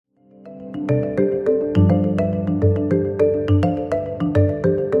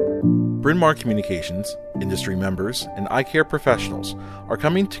Bryn Mawr Communications, industry members, and eye care professionals are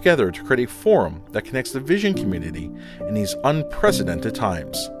coming together to create a forum that connects the vision community in these unprecedented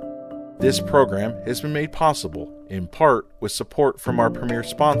times. This program has been made possible, in part, with support from our premier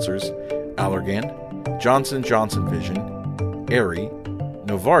sponsors, Allergan, Johnson & Johnson Vision, Aerie,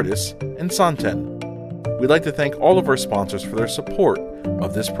 Novartis, and Santen. We'd like to thank all of our sponsors for their support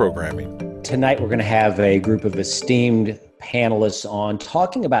of this programming. Tonight, we're going to have a group of esteemed panelists on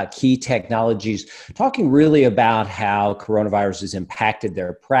talking about key technologies, talking really about how coronavirus has impacted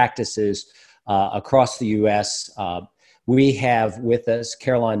their practices across the U.S. We have with us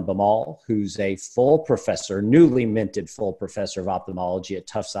Caroline Baumal, who's a full professor, newly minted full professor of ophthalmology at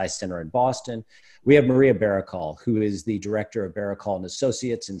Tufts Eye Center in Boston. We have Maria Berrocal, who is the director of Berrocal and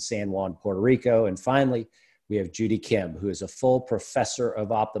Associates in San Juan, Puerto Rico. And finally, we have Judy Kim, who is a full professor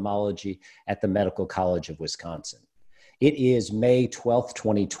of ophthalmology at the Medical College of Wisconsin. It is May 12th,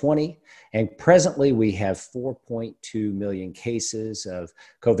 2020, and presently we have 4.2 million cases of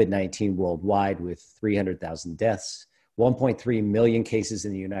COVID-19 worldwide with 300,000 deaths, 1.3 million cases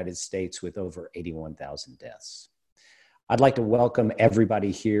in the United States with over 81,000 deaths. I'd like to welcome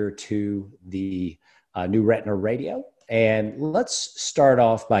everybody here to the new Retina Radio. And let's start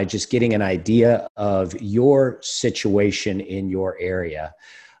off by just getting an idea of your situation in your area.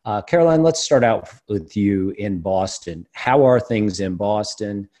 Caroline, let's start out with you in Boston. How are things in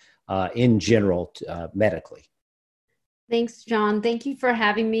Boston in general, medically? Thanks, John. Thank you for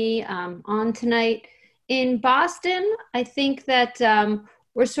having me on tonight. In Boston, I think that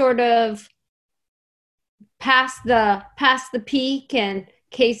we're sort of past the peak, and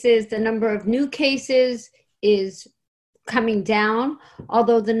cases, the number of new cases is coming down,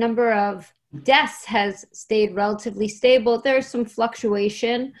 although the number of deaths has stayed relatively stable. There's some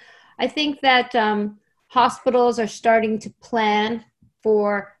fluctuation. I think that hospitals are starting to plan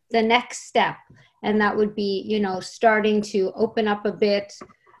for the next step, and that would be, starting to open up a bit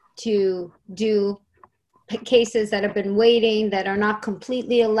to do cases that have been waiting, that are not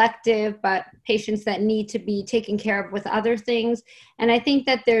completely elective, but patients that need to be taken care of with other things. And I think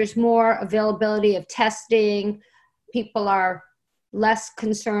that there's more availability of testing. People are less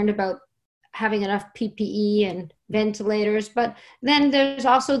concerned about having enough PPE and ventilators. But then there's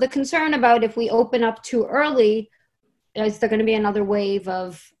also the concern about if we open up too early, is there going to be another wave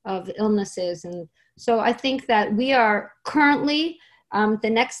of illnesses? And so I think that we are currently, the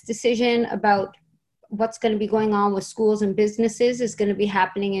next decision about what's going to be going on with schools and businesses is going to be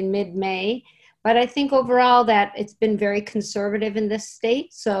happening in mid-May. But I think overall that it's been very conservative in this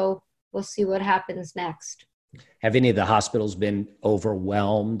state. So we'll see what happens next. Have any of the hospitals been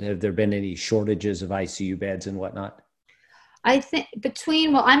overwhelmed? Have there been any shortages of ICU beds and whatnot? I think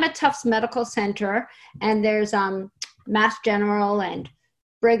I'm at Tufts Medical Center, and there's Mass General and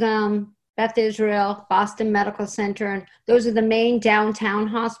Brigham, Beth Israel, Boston Medical Center, and those are the main downtown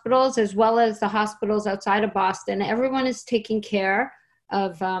hospitals, as well as the hospitals outside of Boston. Everyone is taking care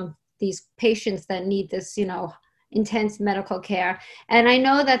of these patients that need this, intense medical care. And I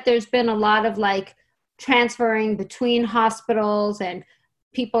know that there's been a lot of transferring between hospitals, and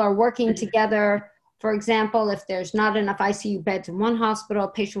people are working together. For example, if there's not enough ICU beds in one hospital,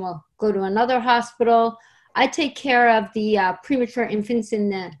 a patient will go to another hospital. I take care of the premature infants in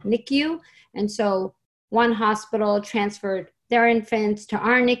the NICU, and so one hospital transferred their infants to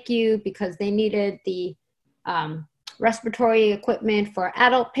our NICU because they needed the respiratory equipment for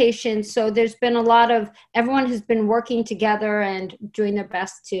adult patients. So there's been everyone has been working together and doing their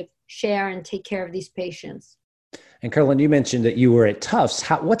best to share and take care of these patients. And Caroline, you mentioned that you were at Tufts.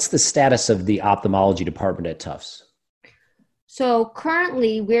 What's the status of the ophthalmology department at Tufts? So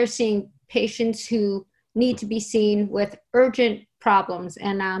currently we're seeing patients who need to be seen with urgent problems.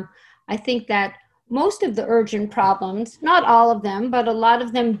 And I think that most of the urgent problems, not all of them, but a lot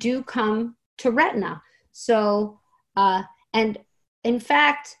of them do come to Retina. So, and in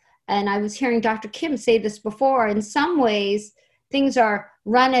fact, and I was hearing Dr. Kim say this before, in some ways, things are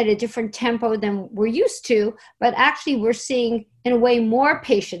run at a different tempo than we're used to, but actually we're seeing, in a way, more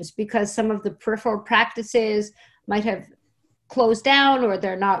patients because some of the peripheral practices might have closed down or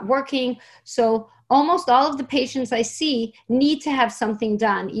they're not working. So almost all of the patients I see need to have something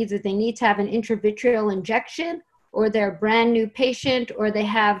done. Either they need to have an intravitreal injection, or they're a brand new patient, or they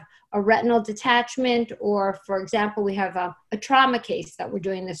have a retinal detachment, or, for example, we have a trauma case that we're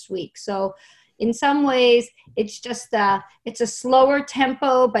doing this week. So in some ways, it's just it's a slower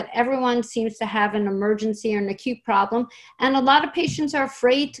tempo, but everyone seems to have an emergency or an acute problem. And a lot of patients are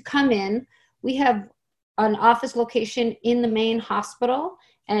afraid to come in. We have an office location in the main hospital,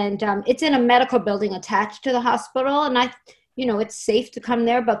 And it's in a medical building attached to the hospital. And it's safe to come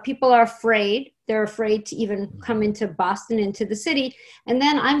there, but people are afraid. They're afraid to even come into Boston, into the city. And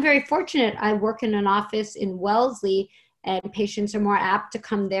then I'm very fortunate. I work in an office in Wellesley, and patients are more apt to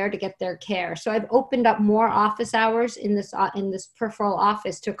come there to get their care. So I've opened up more office hours in this peripheral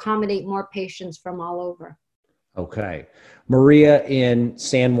office to accommodate more patients from all over. Okay. Maria, in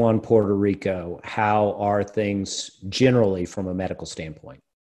San Juan, Puerto Rico, how are things generally from a medical standpoint?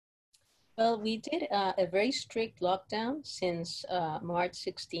 Well, we did a very strict lockdown since March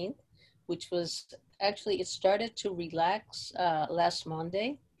 16th, which was actually, it started to relax last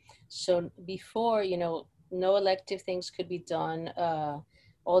Monday. So before, no elective things could be done.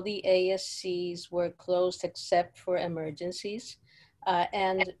 All the ASCs were closed except for emergencies.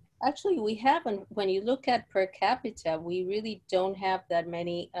 And actually, we haven't, when you look at per capita, we really don't have that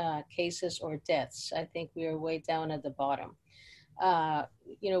many cases or deaths. I think we are way down at the bottom.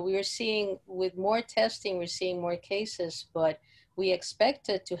 We are seeing, with more testing, we're seeing more cases, but we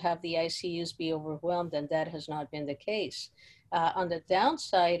expected to have the ICUs be overwhelmed, and that has not been the case. On the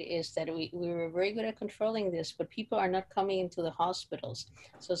downside is that we were very good at controlling this, but people are not coming into the hospitals.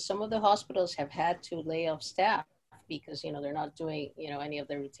 So some of the hospitals have had to lay off staff because, they're not doing, any of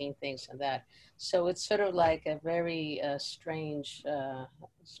the routine things and that. So it's sort of like a very strange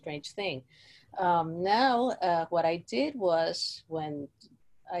thing. Now, what I did was, when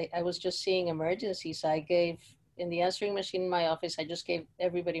I was just seeing emergencies, I gave, in the answering machine in my office, I just gave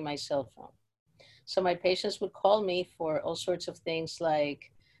everybody my cell phone. So my patients would call me for all sorts of things,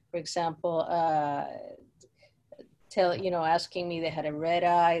 like, for example, asking me they had a red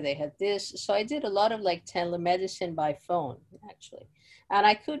eye, they had this. So I did a lot of like telemedicine by phone, actually. And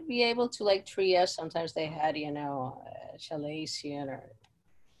I could be able to like triage. Sometimes they had, chalazion or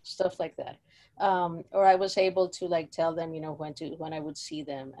stuff like that. Or I was able to like tell them, when I would see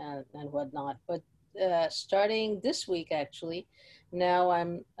them and whatnot. But starting this week, actually, now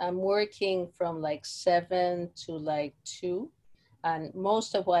I'm working from like 7 to like 2, and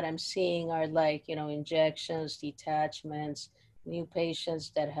most of what I'm seeing are like injections, detachments, new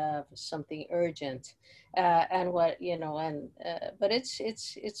patients that have something urgent, but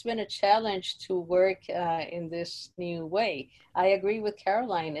it's been a challenge to work in this new way. I agree with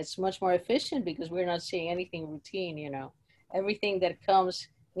Caroline. It's much more efficient because we're not seeing anything routine. Everything that comes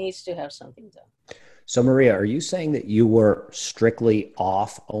needs to have something done. So, Maria, are you saying that you were strictly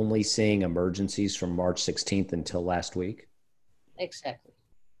off, only seeing emergencies from March 16th until last week? Exactly.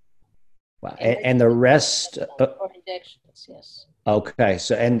 Wow. And the rest? For injections, yes. Okay.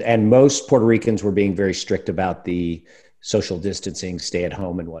 So, and most Puerto Ricans were being very strict about the social distancing, stay at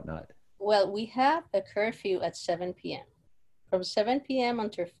home and whatnot. Well, we have a curfew at 7 p.m. From 7 p.m.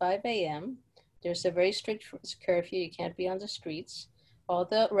 until 5 a.m., there's a very strict curfew. You can't be on the streets. All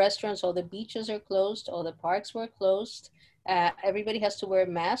the restaurants, all the beaches are closed. All the parks were closed. Everybody has to wear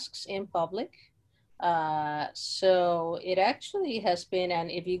masks in public. So it actually has been, and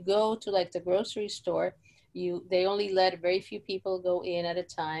if you go to like the grocery store, they only let very few people go in at a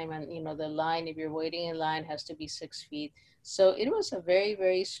time. And, the line, if you're waiting in line, has to be 6 feet. So it was a very,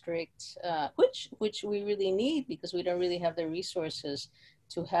 very strict, which we really need because we don't really have the resources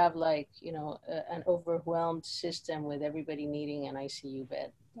to have like, an overwhelmed system with everybody needing an ICU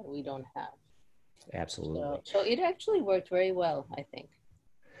bed that we don't have. Absolutely. So it actually worked very well, I think.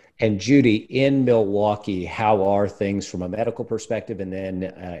 And Judy, in Milwaukee, how are things from a medical perspective and then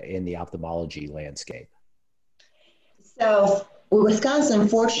in the ophthalmology landscape? So Wisconsin,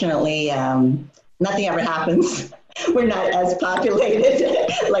 fortunately, nothing ever happens. We're not as populated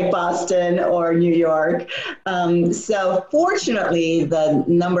like Boston or New York. So fortunately, the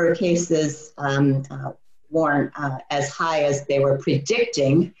number of cases weren't as high as they were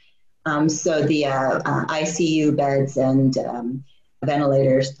predicting. So the ICU beds and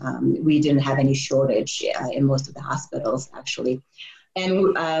ventilators, we didn't have any shortage in most of the hospitals, actually.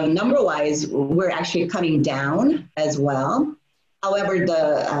 And number-wise, we're actually coming down as well. However,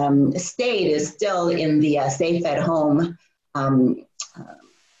 the state is still in the safe at home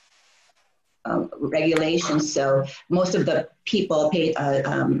regulations. So most of the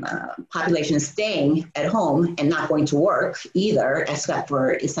population is staying at home and not going to work either, except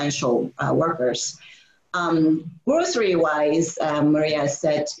for essential workers. Grocery-wise, Maria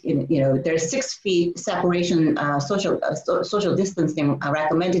said, there's 6 feet separation, social distancing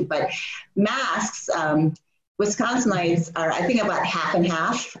recommended, but masks, Wisconsinites are, I think, about half and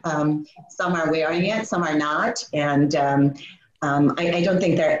half. Some are wearing it, some are not. And I don't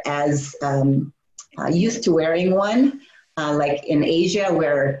think they're as used to wearing one. like in Asia,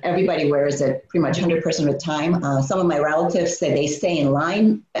 where everybody wears it pretty much 100% of the time. Some of my relatives say they stay in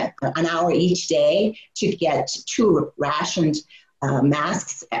line an hour each day to get 2 rationed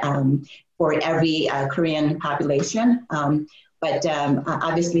masks for every Korean population. But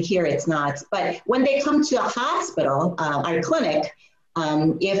obviously here it's not. But when they come to a hospital, our clinic,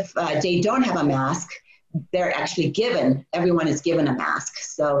 if they don't have a mask, they're actually given, everyone is given a mask.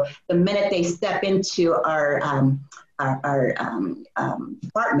 So the minute they step into our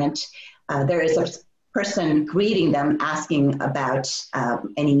department, there is a person greeting them, asking about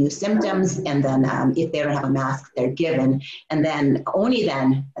any new symptoms, and then if they don't have a mask, they're given, and then only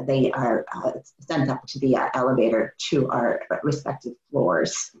then they are sent up to the elevator to our respective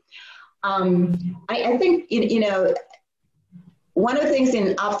floors. I think, one of the things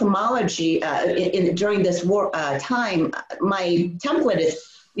in ophthalmology during this time, my template is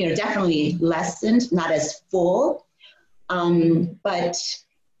definitely lessened, not as full, but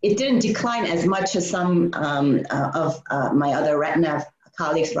it didn't decline as much as some of my other retina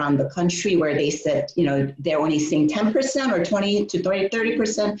colleagues around the country, where they said they're only seeing 10% or 20 to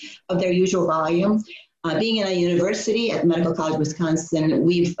 30% of their usual volume. Being in a university at Medical College Wisconsin,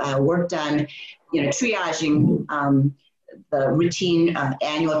 we've worked on triaging the routine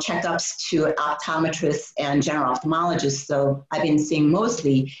annual checkups to optometrists and general ophthalmologists. So I've been seeing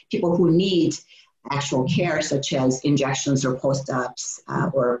mostly people who need actual care, such as injections or post-ops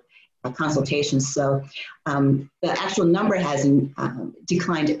or consultations. So the actual number hasn't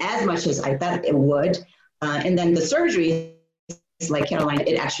declined as much as I thought it would. And then the surgery, like Caroline,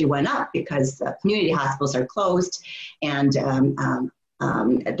 it actually went up because community hospitals are closed, and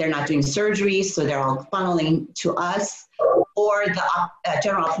they're not doing surgery, so they're all funneling to us, or the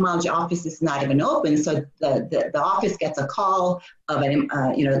general ophthalmology office is not even open, so the office gets a call of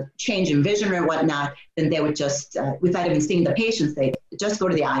a change in vision or whatnot, then they would just, without even seeing the patients, they just go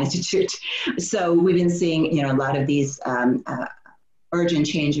to the Eye Institute. So we've been seeing a lot of these urgent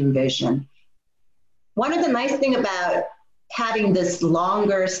change in vision. One of the nice thing about having this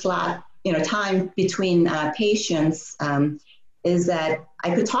longer slot, time between patients, is that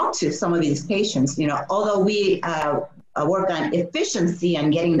I could talk to some of these patients. Although we work on efficiency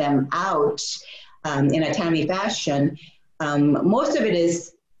and getting them out in a timely fashion, most of it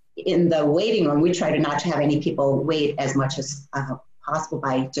is in the waiting room. We try to not to have any people wait as much as possible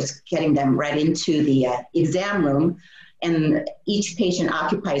by just getting them right into the exam room. And each patient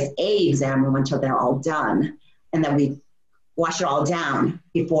occupies a exam room until they're all done. And then we wash it all down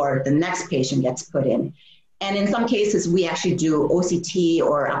before the next patient gets put in. And in some cases, we actually do OCT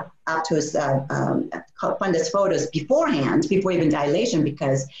or optos fundus photos beforehand, before even dilation,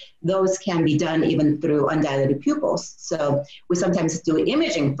 because those can be done even through undilated pupils. So we sometimes do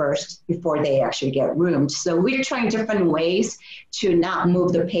imaging first before they actually get roomed. So we're trying different ways to not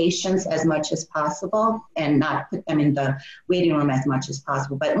move the patients as much as possible and not put them in the waiting room as much as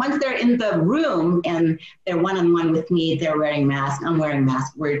possible. But once they're in the room and they're one-on-one with me, they're wearing masks, I'm wearing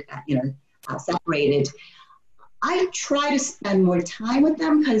masks, we're separated. I try to spend more time with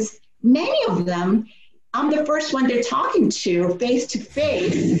them because many of them, I'm the first one they're talking to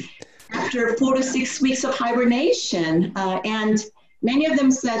face after 4 to 6 weeks of hibernation. And many of them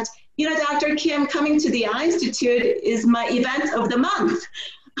said, Dr. Kim, coming to the Eye Institute is my event of the month.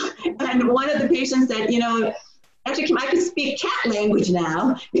 And one of the patients said, Dr. Kim, I can speak cat language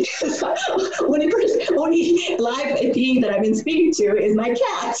now because only live being that I've been speaking to is my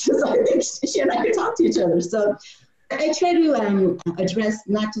cat. So I think she and I could talk to each other. So I try to address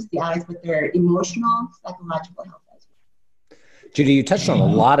not just the eyes, but their emotional, psychological health as well. Judy, you touched on a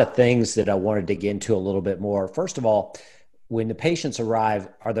lot of things that I wanted to get into a little bit more. First of all, when the patients arrive,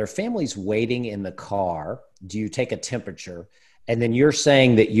 are their families waiting in the car? Do you take a temperature? And then you're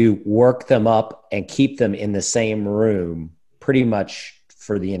saying that you work them up and keep them in the same room pretty much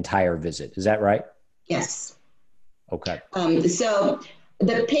for the entire visit. Is that right? Yes. Okay. So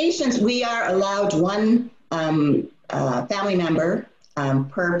the patients, we are allowed one family member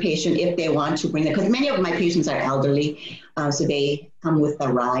per patient if they want to bring them, because many of my patients are elderly, so they come with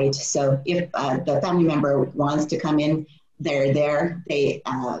a ride. So if the family member wants to come in, they're there. They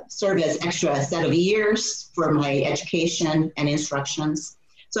serve as extra set of ears for my education and instructions.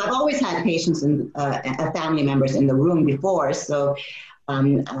 So I've always had patients and family members in the room before. So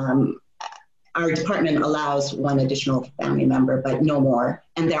our department allows one additional family member, but no more.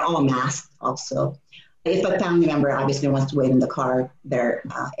 And they're all masked also. If a family member obviously wants to wait in the car, they're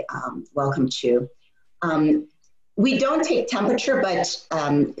welcome to. We don't take temperature, but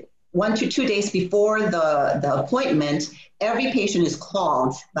 1 to 2 days before the appointment, every patient is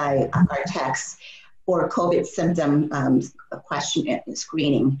called by our techs for COVID symptom question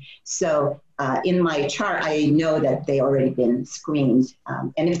screening. So in my chart, I know that they already been screened.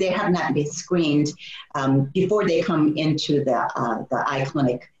 And if they have not been screened, before they come into the eye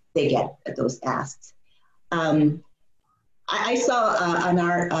clinic, they get those asks. I saw an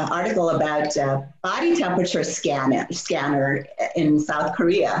article about body temperature scanner in South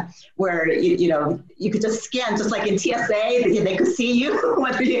Korea, where you could just scan, just like in TSA, they could see you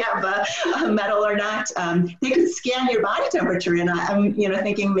whether you have a medal or not. They could scan your body temperature, and I'm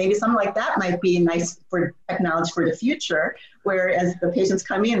thinking maybe something like that might be nice for technology for the future. Where as the patients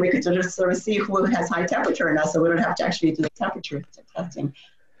come in, we could just sort of see who has high temperature or not, so we don't have to actually do the temperature testing.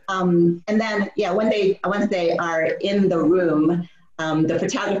 And then, when they are in the room, the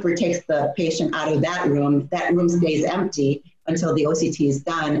photographer takes the patient out of that room. That room stays empty until the OCT is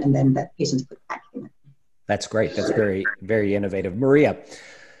done, and then that patient's put back in. That's great. That's very, very innovative. Maria,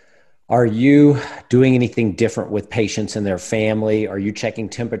 are you doing anything different with patients and their family? Are you checking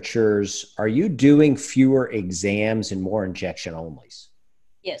temperatures? Are you doing fewer exams and more injection onlys?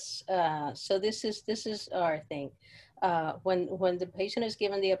 Yes. So this is our thing. When the patient is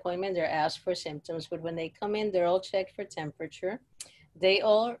given the appointment, they're asked for symptoms, but when they come in, they're all checked for temperature. They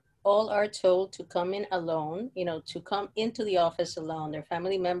all are told to come in alone, to come into the office alone. Their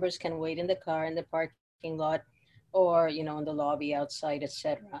family members can wait in the car, in the parking lot, or, in the lobby outside,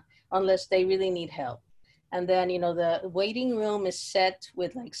 etc., unless they really need help. And then, the waiting room is set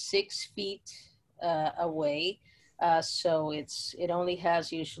with like 6 feet away. So it only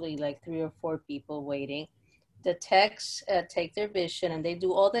has usually like 3 or 4 people waiting. The techs take their vision and they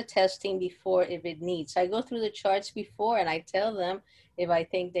do all the testing before if it needs. I go through the charts before and I tell them if I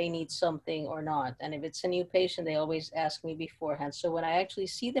think they need something or not. And if it's a new patient, they always ask me beforehand. So when I actually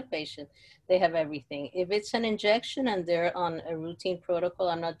see the patient, they have everything. If it's an injection and they're on a routine protocol,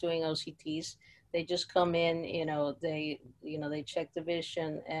 I'm not doing OCTs. They just come in, they check the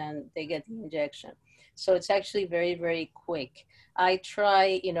vision and they get the injection. So it's actually very, very quick. I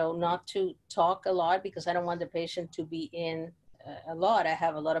try, not to talk a lot because I don't want the patient to be in a lot. I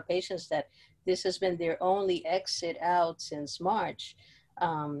have a lot of patients that this has been their only exit out since March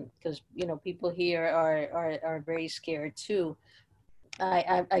because, people here are very scared too.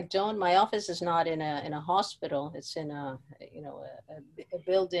 I don't, my office is not in a hospital. It's in a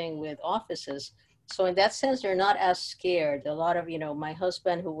building with offices. So in that sense, they're not as scared. A lot of, my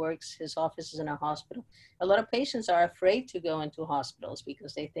husband who works, his office is in a hospital. A lot of patients are afraid to go into hospitals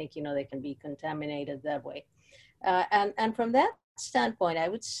because they think, they can be contaminated that way. And from that standpoint, I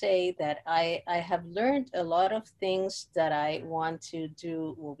would say that I have learned a lot of things that I want to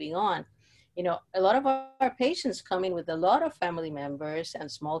do moving on. A lot of our patients come in with a lot of family members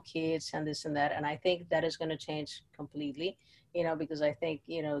and small kids and this and that. And I think that is going to change completely, because I think,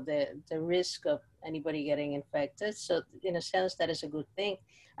 the risk of anybody getting infected. So in a sense, that is a good thing.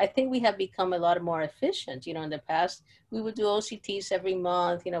 I think we have become a lot more efficient. In the past, we would do OCTs every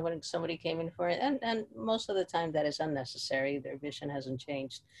month, when somebody came in for it. And most of the time that is unnecessary. Their vision hasn't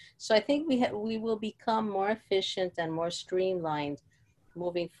changed. So I think we will become more efficient and more streamlined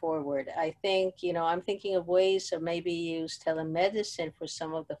moving forward. I think, I'm thinking of ways of maybe use telemedicine for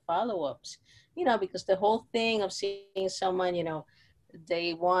some of the follow-ups, because the whole thing of seeing someone,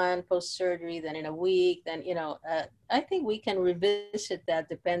 day 1 post-surgery, then in a week, then, I think we can revisit that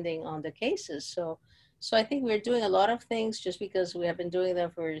depending on the cases. So I think we're doing a lot of things just because we have been doing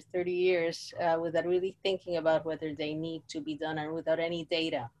them for 30 years without really thinking about whether they need to be done and without any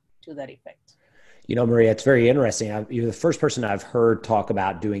data to that effect. Maria, it's very interesting. You're the first person I've heard talk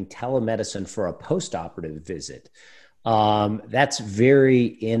about doing telemedicine for a post-operative visit. That's very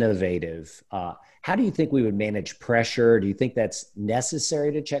innovative. How do you think we would manage pressure? Do you think that's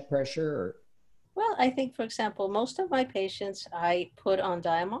necessary to check pressure? Or? Well, I think, for example, most of my patients I put on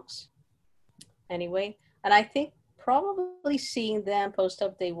Diamox anyway. And I think probably seeing them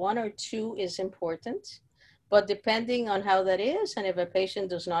post-op day 1 or 2 is important. But depending on how that is, and if a patient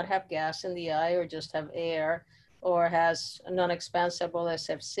does not have gas in the eye or just have air or has a non-expansible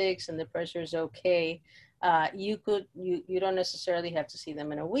SF6 and the pressure is okay, you don't necessarily have to see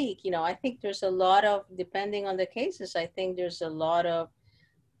them in a week. I think there's a lot of, depending on the cases, I think there's a lot of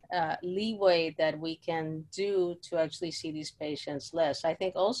leeway that we can do to actually see these patients less. I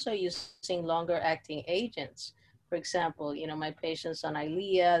think also using longer acting agents. For example, my patients on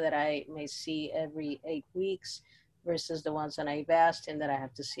Eylea that I may see every 8 weeks versus the ones on Avastin that I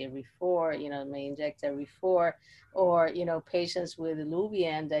have to see every 4, may inject every 4, or, patients with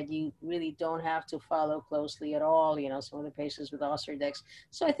Iluvien that you really don't have to follow closely at all, some of the patients with Ozurdex.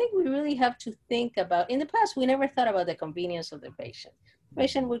 So I think we really have to think about, in the past, we never thought about the convenience of the patient.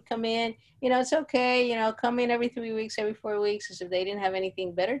 Patient would come in, it's okay, come in every 3 weeks, every 4 weeks, as if they didn't have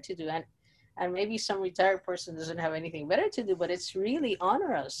anything better to do. And maybe some retired person doesn't have anything better to do, but it's really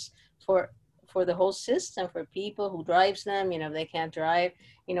onerous for the whole system, for people who drives them, they can't drive,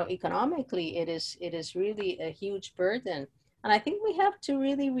 economically, it is really a huge burden. And I think we have to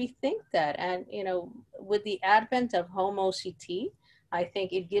really rethink that. And, with the advent of home OCT, I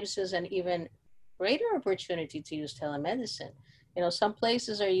think it gives us an even greater opportunity to use telemedicine. Some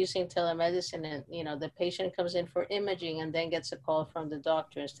places are using telemedicine and, the patient comes in for imaging and then gets a call from the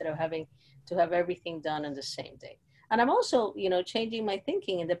doctor instead of having to have everything done on the same day. And I'm also, changing my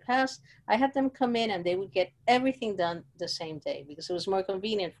thinking. In the past, I had them come in and they would get everything done the same day because it was more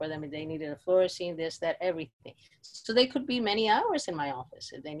convenient for them. And they needed a fluorescein, this, that, everything. So they could be many hours in my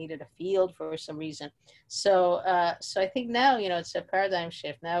office if they needed a field for some reason. So I think now, it's a paradigm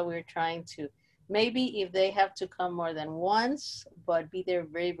shift. Now we're trying to, maybe if they have to come more than once, but be there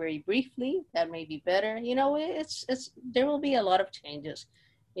very, very briefly, that may be better. There will be a lot of changes.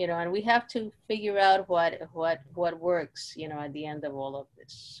 And we have to figure out what works, at the end of all of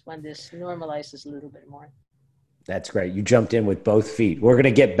this, when this normalizes a little bit more. That's great. You jumped in with both feet. We're going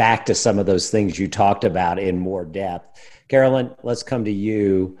to get back to some of those things you talked about in more depth. Caroline, let's come to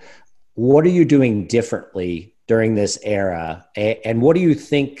you. What are you doing differently during this era? And what do you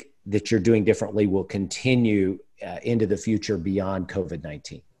think that you're doing differently will continue into the future beyond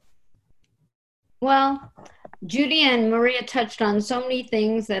COVID-19? Well, Judy and Maria touched on so many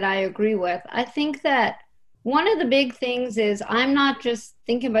things that I agree with. I think that one of the big things is I'm not just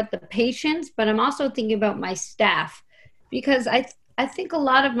thinking about the patients, but I'm also thinking about my staff, because I think a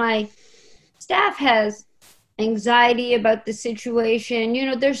lot of my staff has anxiety about the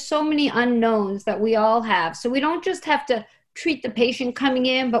situation. There's so many unknowns that we all have. So we don't just have to treat the patient coming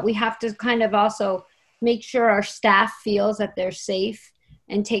in, but we have to kind of also make sure our staff feels that they're safe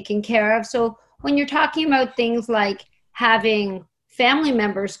and taken care of. So when you're talking about things like having family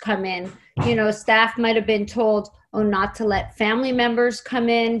members come in, staff might have been told, not to let family members come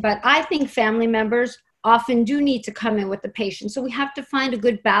in. But I think family members often do need to come in with the patient. So we have to find a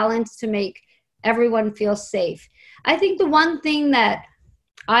good balance to make everyone feel safe. I think the one thing that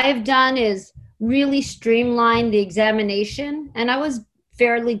I've done is really streamline the examination. And I was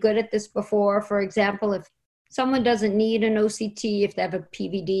fairly good at this before. For example, if someone doesn't need an OCT, if they have a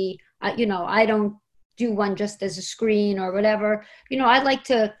PVD, I don't do one just as a screen or whatever. I like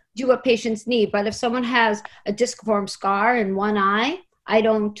to do what patients need. But if someone has a disciform scar in one eye, I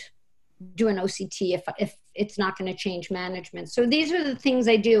don't do an OCT if it's not going to change management. So these are the things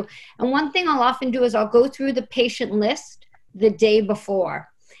I do. And one thing I'll often do is I'll go through the patient list the day before,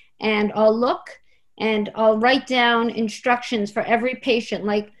 and I'll look and I'll write down instructions for every patient.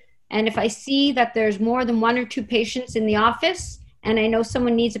 And if I see that there's more than one or two patients in the office, and I know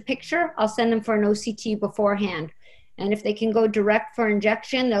someone needs a picture, I'll send them for an OCT beforehand. And if they can go direct for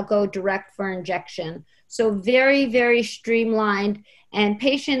injection, they'll go direct for injection. So very, very streamlined. And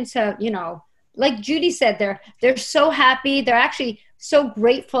patients have, like Judy said, they're so happy. They're actually so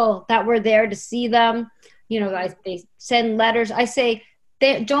grateful that we're there to see them. They send letters. I say,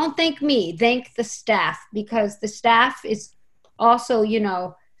 don't thank me, thank the staff, because the staff is also,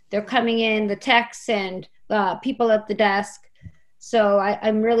 they're coming in, the techs and people at the desk. So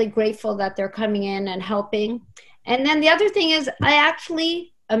I'm really grateful that they're coming in and helping. And then the other thing is I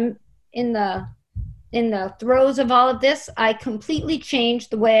actually am in the throes of all of this, I completely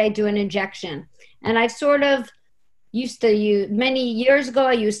changed the way I do an injection. And I've sort of used to use, many years ago,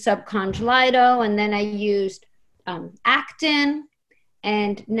 I used subcondylitis, and then I used actin.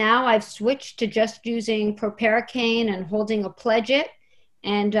 And now I've switched to just using proparacaine and holding a pledget.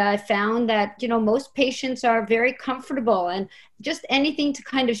 And I found that, most patients are very comfortable, and just anything to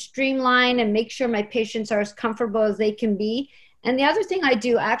kind of streamline and make sure my patients are as comfortable as they can be. And the other thing I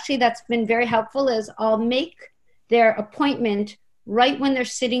do actually that's been very helpful is I'll make their appointment right when they're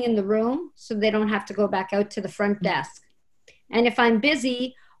sitting in the room so they don't have to go back out to the front desk. And if I'm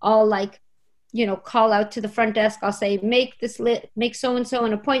busy, I'll call out to the front desk. I'll say, make so-and-so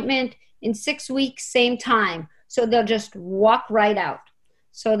an appointment in 6 weeks, same time. So they'll just walk right out.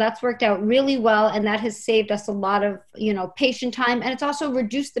 So that's worked out really well, and that has saved us a lot of, patient time, and it's also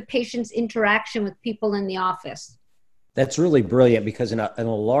reduced the patient's interaction with people in the office. That's really brilliant, because in a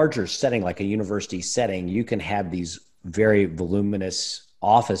larger setting, like a university setting, you can have these very voluminous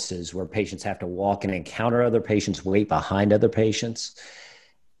offices where patients have to walk and encounter other patients, wait behind other patients.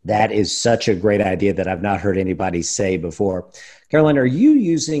 That is such a great idea that I've not heard anybody say before. Caroline, are you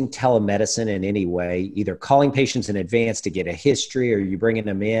using telemedicine in any way, either calling patients in advance to get a history, or are you bringing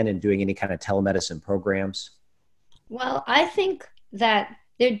them in and doing any kind of telemedicine programs? Well, I think that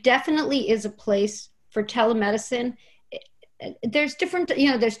there definitely is a place for telemedicine. There's different,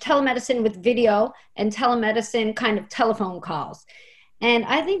 there's telemedicine with video and telemedicine kind of telephone calls. And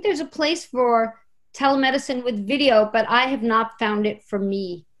I think there's a place for telemedicine with video, but I have not found it for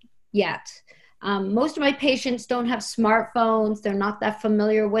me yet. Most of my patients don't have smartphones. They're not that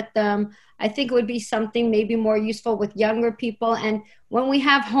familiar with them. I think it would be something maybe more useful with younger people. And when we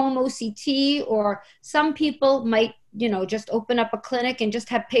have home OCT, or some people might, just open up a clinic and just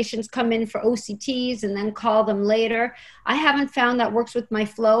have patients come in for OCTs and then call them later. I haven't found that works with my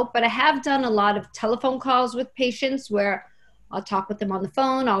flow, but I have done a lot of telephone calls with patients where I'll talk with them on the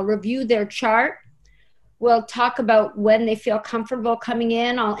phone. I'll review their chart. We'll talk about when they feel comfortable coming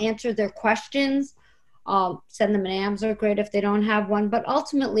in. I'll answer their questions. I'll send them an Amsler grid if they don't have one. But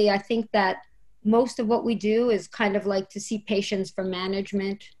ultimately, I think that most of what we do is kind of like to see patients for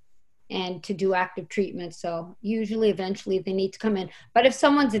management and to do active treatment. So usually, eventually, they need to come in. But if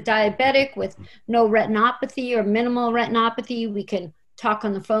someone's a diabetic with no retinopathy or minimal retinopathy, we can talk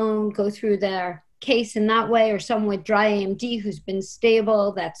on the phone, go through their case in that way, or someone with dry AMD who's been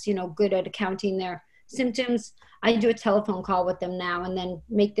stable, that's, good at accounting their symptoms. I do a telephone call with them now and then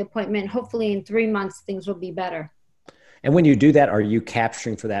make the appointment. Hopefully in 3 months, things will be better. And when you do that, are you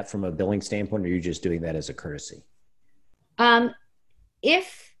capturing for that from a billing standpoint, or are you just doing that as a courtesy?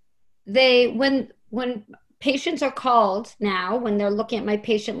 When patients are called now, when they're looking at my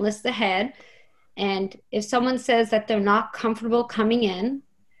patient list ahead, and if someone says that they're not comfortable coming in,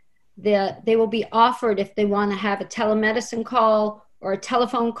 they will be offered, if they want to have a telemedicine call or a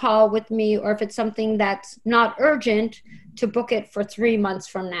telephone call with me, or if it's something that's not urgent, to book it for 3 months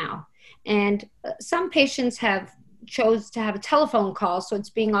from now. And some patients have chose to have a telephone call, so it's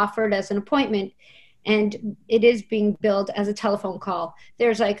being offered as an appointment, and it is being billed as a telephone call.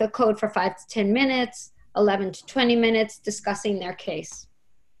 There's like a code for 5 to 10 minutes, 11 to 20 minutes discussing their case.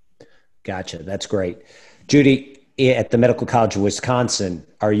 Gotcha. That's great. Judy, at the Medical College of Wisconsin,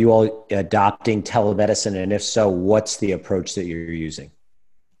 are you all adopting telemedicine? And if so, what's the approach that you're using?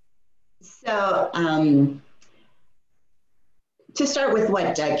 So to start with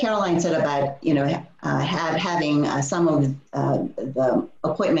what Caroline said about, having some of the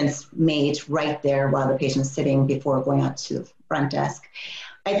appointments made right there while the patient's sitting before going out to the front desk.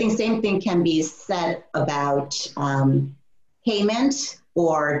 I think same thing can be said about payment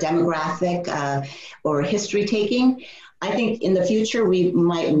or demographic or history taking. I think in the future, we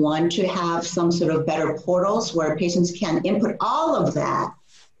might want to have some sort of better portals where patients can input all of that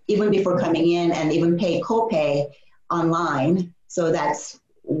even before coming in, and even pay copay online. So that's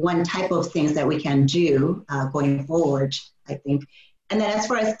one type of things that we can do going forward, I think. And then as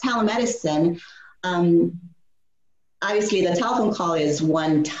far as telemedicine, obviously the telephone call is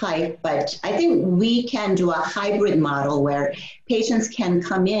one type, but I think we can do a hybrid model where patients can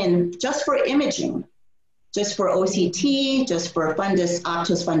come in just for imaging, just for OCT, just for fundus,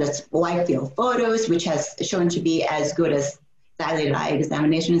 optus fundus wide field photos, which has shown to be as good as dilated eye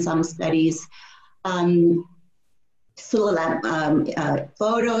examination in some studies.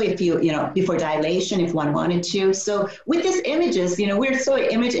 Photo, if before dilation, if one wanted to. So with these images, we're so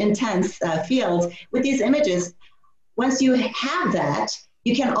image intense field. With these images, once you have that,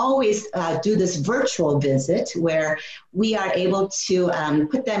 you can always do this virtual visit where we are able to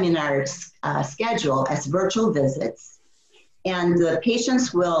put them in our schedule as virtual visits. And the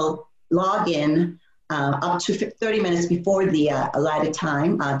patients will log in up to 30 minutes before the allotted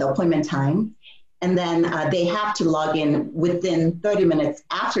time, the appointment time. And then they have to log in within 30 minutes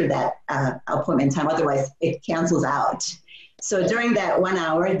after that appointment time, otherwise it cancels out. So during that 1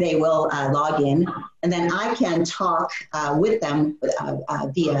 hour, they will log in, and then I can talk with them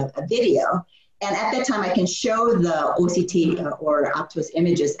via a video. And at that time, I can show the OCT or Optus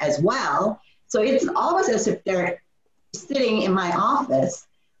images as well. So it's almost as if they're sitting in my office,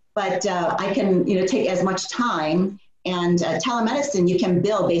 but I can take as much time. And telemedicine, you can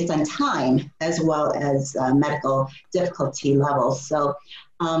bill based on time as well as medical difficulty levels. So,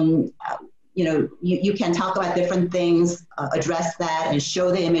 you can talk about different things, address that and show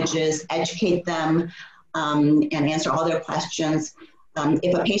the images, educate them, and answer all their questions.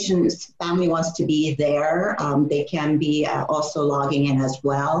 If a patient's family wants to be there, they can be also logging in as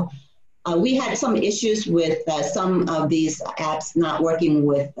well. We had some issues with some of these apps not working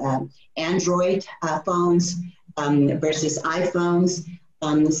with Android phones versus iPhones.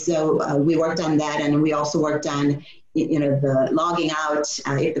 So we worked on that, and we also worked on the logging out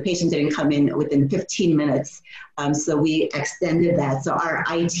if the patient didn't come in within 15 minutes. So we extended that. So our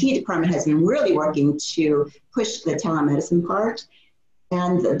IT department has been really working to push the telemedicine part.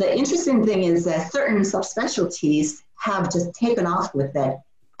 And the interesting thing is that certain subspecialties have just taken off with that.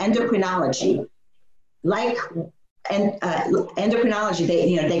 Endocrinology, like endocrinology,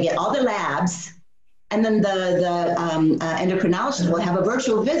 they get all the labs, and then the endocrinologist will have a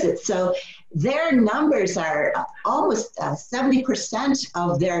virtual visit. So their numbers are almost 70%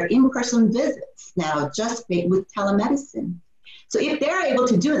 of their in-person visits now, just with telemedicine. So if they're able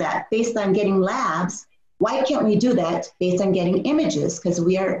to do that based on getting labs, why can't we do that based on getting images? Because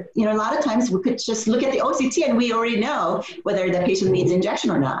we are, a lot of times we could just look at the OCT and we already know whether the patient needs injection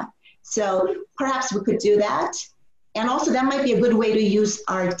or not. So perhaps we could do that. And also that might be a good way to use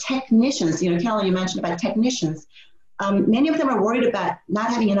our technicians. Caroline, you mentioned about technicians. Many of them are worried about not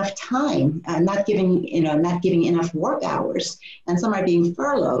having enough time and not giving enough work hours, and some are being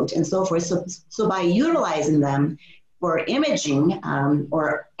furloughed and so forth. So by utilizing them for imaging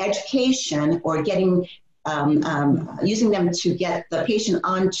or education or getting using them to get the patient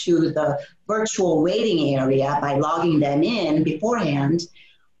onto the virtual waiting area by logging them in beforehand,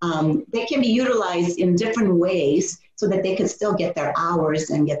 they can be utilized in different ways so that they can still get their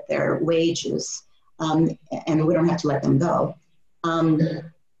hours and get their wages. And we don't have to let them go.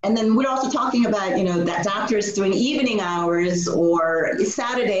 And then we're also talking about, that doctors doing evening hours or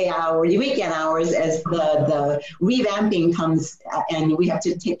Saturday hours, weekend hours as the revamping comes and we have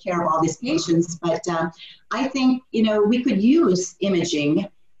to take care of all these patients. But I think, we could use imaging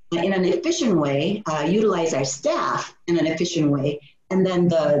in an efficient way, utilize our staff in an efficient way, and then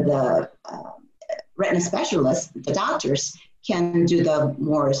the retina specialists, the doctors, can do the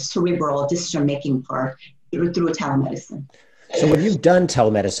more cerebral decision-making part through telemedicine. So when you've done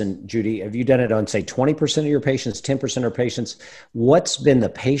telemedicine, Judy, have you done it on, say, 20% of your patients, 10% of patients? What's been the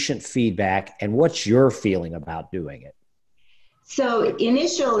patient feedback and what's your feeling about doing it? So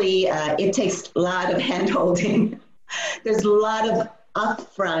initially, it takes a lot of hand-holding. There's a lot of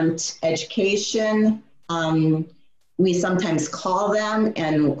upfront education. We sometimes call them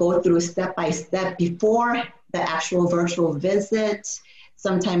and go through step-by-step before the actual virtual visit.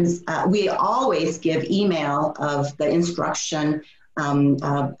 Sometimes we always give email of the instruction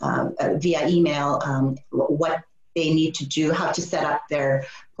via email, what they need to do, how to set up their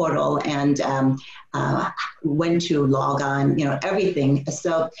portal, and when to log on, everything.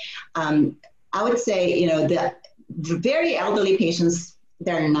 So I would say, the very elderly patients,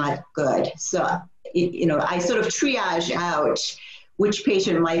 they're not good. So, I sort of triage out which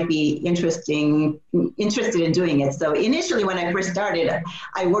patient might be interested in doing it. So initially, when I first started,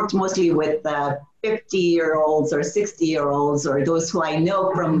 I worked mostly with 50-year-olds or 60-year-olds or those who I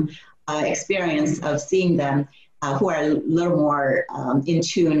know from experience of seeing them who are a little more in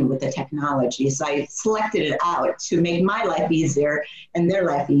tune with the technology. So I selected it out to make my life easier and their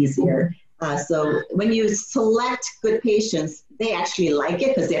life easier. So when you select good patients, they actually like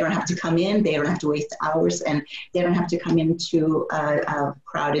it because they don't have to come in, they don't have to waste hours, and they don't have to come into a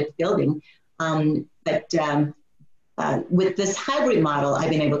crowded building. But with this hybrid model, I've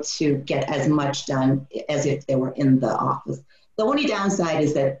been able to get as much done as if they were in the office. The only downside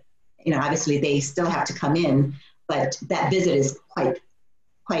is that, obviously they still have to come in, but that visit is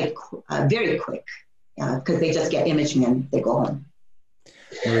very quick because they just get imaging and they go home.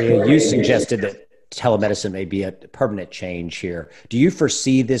 Maria, you suggested that telemedicine may be a permanent change here. Do you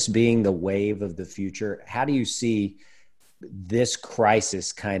foresee this being the wave of the future? How do you see this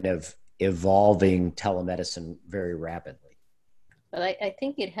crisis kind of evolving telemedicine very rapidly? Well, I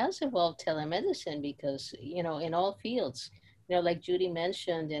think it has evolved telemedicine because, in all fields, like Judy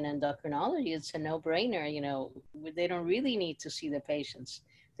mentioned in endocrinology, it's a no-brainer. They don't really need to see the patients.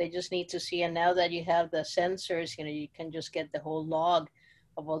 They just need to see. And now that you have the sensors, you can just get the whole log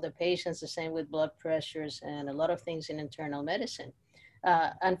of all the patients, the same with blood pressures and a lot of things in internal medicine.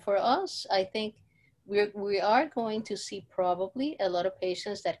 And for us, I think we are going to see probably a lot of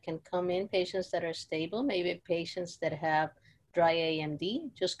patients that can come in, patients that are stable, maybe patients that have dry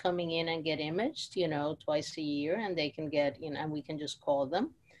AMD, just coming in and get imaged, twice a year, and they can get, and we can just call them.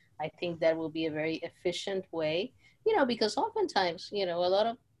 I think that will be a very efficient way, because oftentimes, a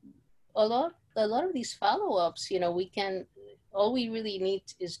lot of these follow-ups, all we really need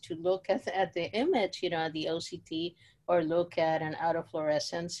is to look at the image, at the OCT, or look at an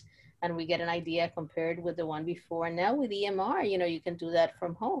autofluorescence, and we get an idea compared with the one before. Now with EMR, you can do that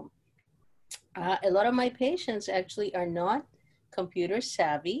from home. A lot of my patients actually are not computer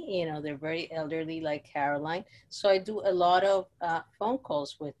savvy, they're very elderly like Caroline. So I do a lot of phone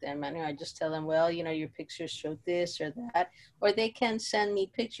calls with them, and I just tell them, well, your pictures showed this or that, or they can send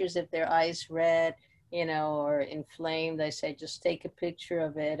me pictures if their eyes red, or inflamed. I say, just take a picture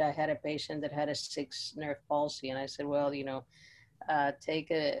of it. I had a patient that had a 6th nerve palsy, and I said, well,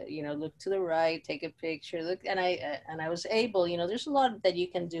 look to the right, take a picture, look, and I was able, there's a lot that you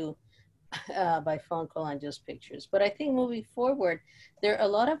can do by phone call and just pictures. But I think moving forward, there are a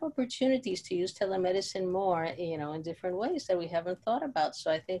lot of opportunities to use telemedicine more, in different ways that we haven't thought about. So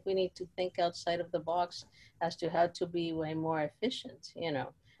I think we need to think outside of the box as to how to be way more efficient,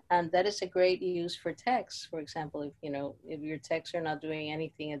 And that is a great use for techs. For example, if your techs are not doing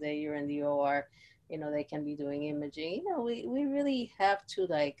anything a day you're in the OR, they can be doing imaging. We really have to,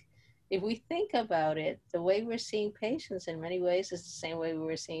 if we think about it, the way we're seeing patients in many ways is the same way we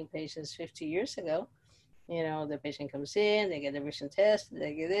were seeing patients 50 years ago. The patient comes in, they get a vision test,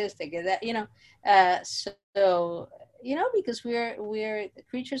 they get this, they get that, because we're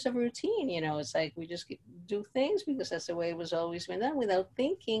creatures of routine, it's like we just do things because that's the way it was always been done without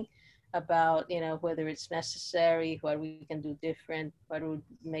thinking about, whether it's necessary, what we can do different, what would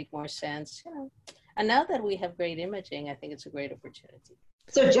make more sense, And now that we have great imaging, I think it's a great opportunity.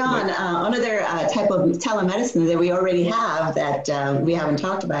 So John, another type of telemedicine that we already have that we haven't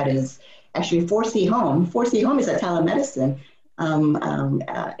talked about is actually 4C Home. 4C Home is a telemedicine.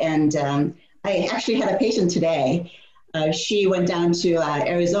 I actually had a patient today. She went down to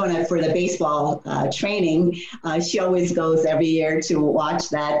Arizona for the baseball training. She always goes every year to watch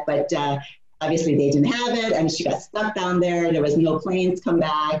that, but obviously they didn't have it, and she got stuck down there. There was no planes come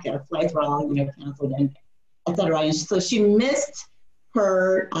back. Flights were all canceled, and et cetera. And so she missed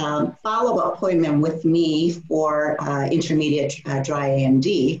her follow-up appointment with me for intermediate dry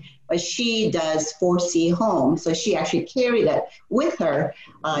AMD, but she does 4C Home. So she actually carried it with her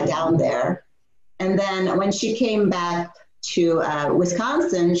down there. And then when she came back to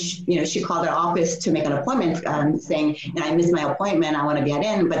Wisconsin, she called her office to make an appointment saying, I missed my appointment, I want to get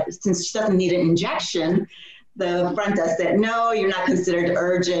in. But since she doesn't need an injection, the front desk said, no, you're not considered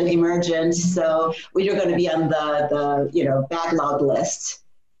urgent, emergent, so you're going to be on the backlog list.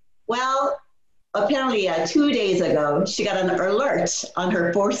 Well, apparently 2 days ago, she got an alert on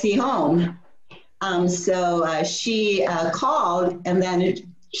her 4C Home. So she called, and then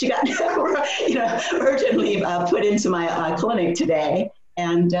she got urgently put into my clinic today.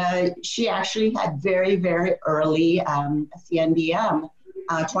 And she actually had very, very early CNDM,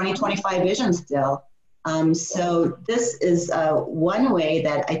 20/25 vision still. So this is one way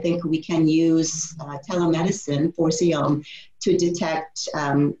that I think we can use telemedicine, 4C Home, to detect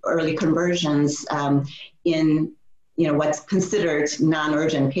early conversions in what's considered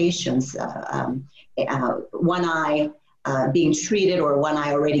non-urgent patients. One eye being treated, or one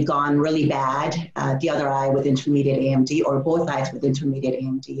eye already gone really bad, the other eye with intermediate AMD, or both eyes with intermediate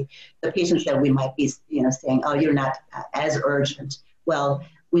AMD. The patients that we might be saying, oh, you're not as urgent. Well,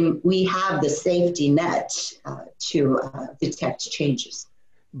 we have the safety net to detect changes.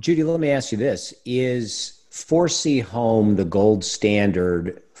 Judy, let me ask you this. Is 4C Home the gold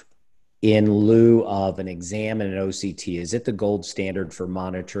standard in lieu of an exam and an OCT? Is it the gold standard for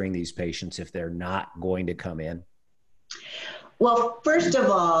monitoring these patients if they're not going to come in? Well, first of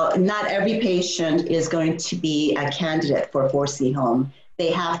all, not every patient is going to be a candidate for 4C Home.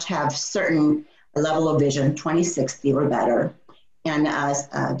 They have to have certain level of vision, 20/60 or better. And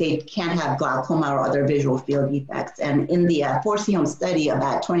they can't have glaucoma or other visual field defects. And in the 4C Home study,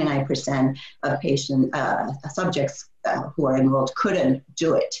 about 29% of subjects who are enrolled couldn't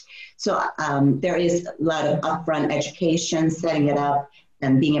do it. So there is a lot of upfront education, setting it up,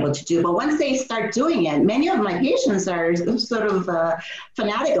 and being able to do. But once they start doing it, many of my patients are sort of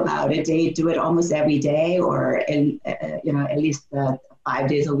fanatic about it. They do it almost every day, or at least 5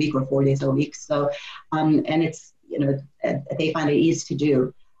 days a week or 4 days a week. So and it's they find it easy to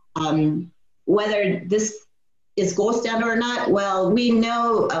do. Whether this is gold standard or not, well, we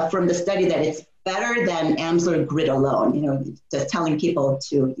know from the study that it's better than Amsler grid alone. Just telling people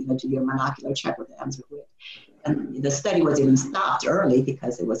to do your monocular check with the Amsler grid. And the study was even stopped early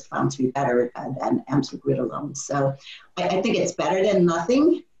because it was found to be better than Amsler grid alone. So I think it's better than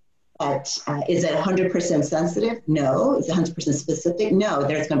nothing. But is it 100% sensitive? No. Is it 100% specific? No.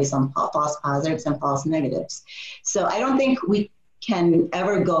 There's going to be some false positives and false negatives. So I don't think we can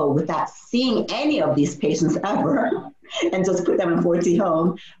ever go without seeing any of these patients ever and just put them in 4C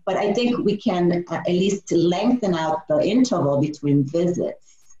Home. But I think we can at least lengthen out the interval between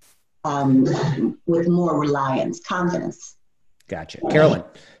visits with more reliance, confidence. Gotcha. Caroline,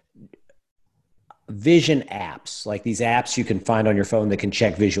 vision apps, like these apps you can find on your phone that can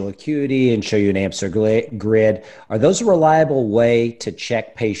check visual acuity and show you an Amsler grid, are those a reliable way to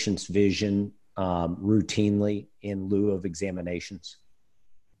check patients' vision routinely in lieu of examinations?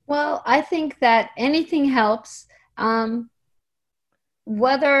 Well, I think that anything helps.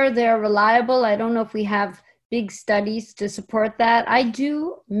 Whether they're reliable, I don't know if we have big studies to support that. I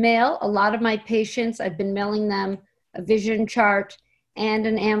do mail a lot of my patients. I've been mailing them a vision chart and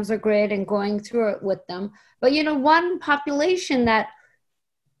an Amsler grid and going through it with them. But, one population that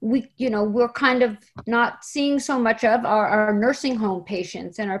we're kind of not seeing so much of are our nursing home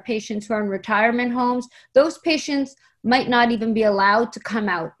patients and our patients who are in retirement homes. Those patients might not even be allowed to come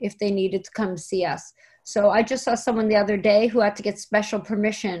out if they needed to come see us. So I just saw someone the other day who had to get special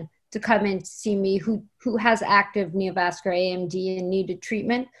permission to come in to see me who has active neovascular AMD and needed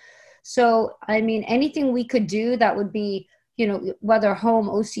treatment. So, anything we could do that would be, whether home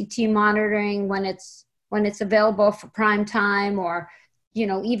OCT monitoring when it's available for prime time, or,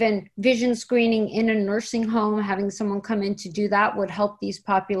 even vision screening in a nursing home, having someone come in to do that would help these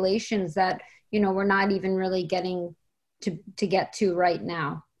populations that, we're not even really getting to get to right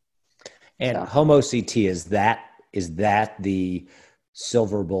now. And home OCT, is that the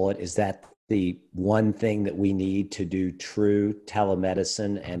silver bullet? Is that the one thing that we need to do true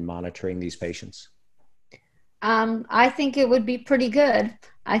telemedicine and monitoring these patients? I think it would be pretty good.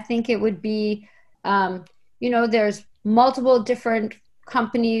 I think it would be, there's multiple different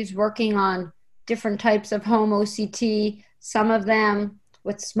companies working on different types of home OCT, some of them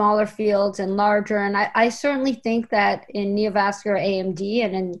with smaller fields and larger. And I certainly think that in neovascular AMD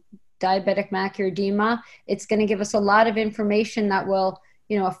and in diabetic macular edema, it's going to give us a lot of information that will,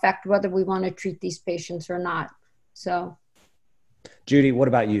 affect whether we want to treat these patients or not. So, Judy, what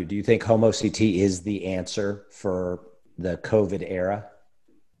about you? Do you think home OCT is the answer for the COVID era?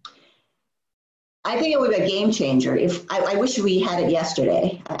 I think it would be a game changer. I wish we had it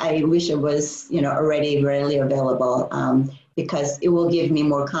yesterday. I wish it was, already readily available, because it will give me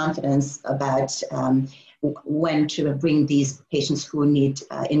more confidence about when to bring these patients who need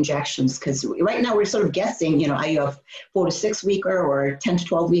injections. Because right now we're sort of guessing, are you a 4 to 6 weeker or 10 to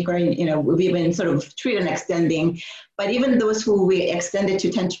 12 weeker? We've been sort of treating and extending, but even those who we extended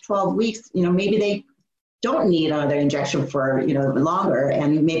to 10 to 12 weeks, maybe they don't need another injection for longer,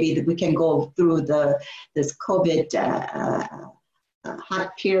 and maybe we can go through this COVID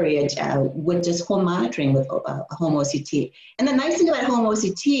hot period with just home monitoring with home OCT. And the nice thing about home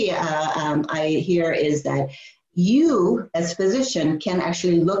OCT, I hear, is that you as a physician can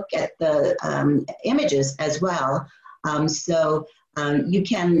actually look at the images as well. So you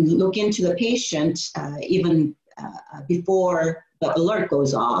can look into the patient even before the alert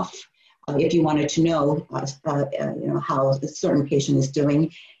goes off. If you wanted to know, how a certain patient is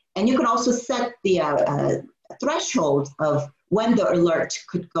doing. And you can also set the threshold of when the alert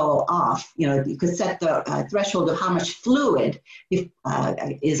could go off. You could set the threshold of how much fluid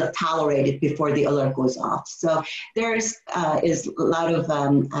is tolerated before the alert goes off. So there's is a lot of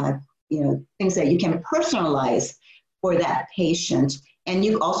things that you can personalize for that patient. And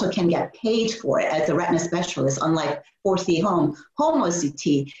you also can get paid for it as a retina specialist, unlike 4C home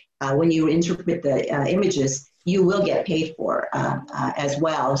OCT. When you interpret the images, you will get paid for as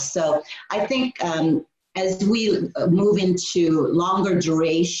well. So I think as we move into longer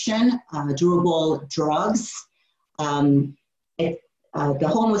duration, durable drugs, the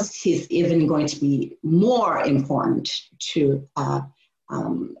home OCT is even going to be more important to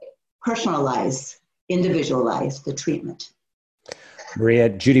personalize, individualize the treatment. Maria,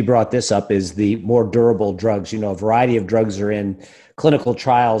 Judy brought this up, is the more durable drugs. A variety of drugs are in clinical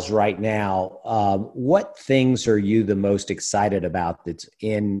trials right now. What things are you the most excited about that's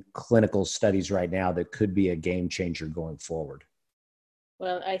in clinical studies right now that could be a game changer going forward?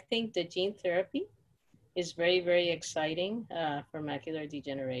 Well, I think the gene therapy is very, very exciting for macular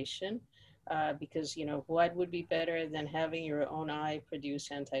degeneration because, what would be better than having your own eye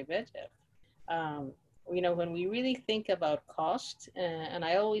produce anti-VEGF? When we really think about cost, and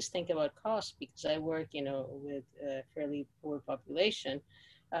I always think about cost because I work, with a fairly poor population.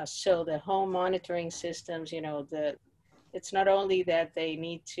 So the home monitoring systems, it's not only that they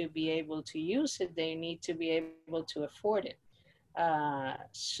need to be able to use it, they need to be able to afford it.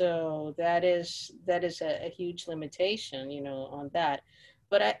 So that is a huge limitation, on that.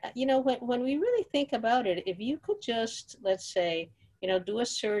 But when we really think about it, if you could just, let's say, do a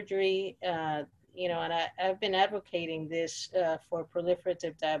surgery, and I've been advocating this for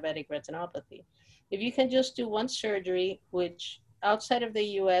proliferative diabetic retinopathy. If you can just do one surgery, which outside of the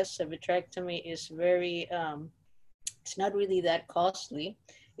US, a vitrectomy is very, it's not really that costly.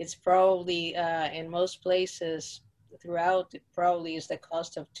 It's probably in most places throughout, it probably is the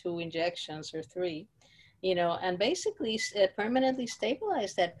cost of 2 injections or 3, and basically permanently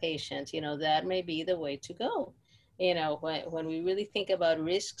stabilize that patient, that may be the way to go. when we really think about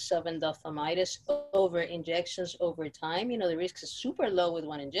risks of endophthalmitis over injections over time, the risk is super low with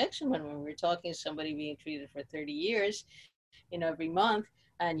one injection. When we're talking somebody being treated for 30 years, every month,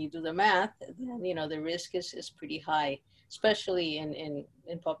 and you do the math, then, the risk is pretty high, especially in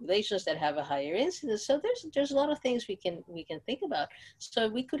populations that have a higher incidence. So there's a lot of things we can think about. So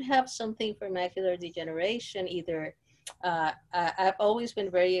we could have something for macular degeneration, either I've always been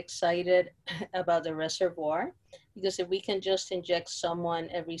very excited about the reservoir, because if we can just inject someone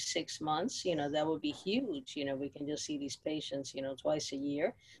every 6 months, that would be huge. We can just see these patients, twice a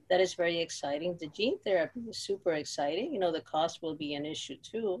year. That is very exciting. The gene therapy is super exciting. The cost will be an issue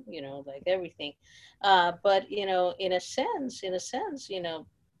too, like everything. But, in a sense,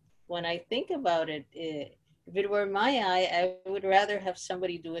 when I think about it, if it were my eye, I would rather have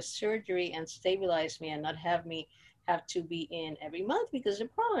somebody do a surgery and stabilize me and not have me have to be in every month, because the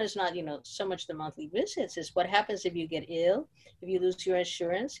problem is not, so much the monthly visits. Is what happens if you get ill, if you lose your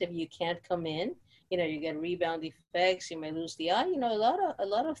insurance, if you can't come in, you get rebound effects, you may lose the eye, a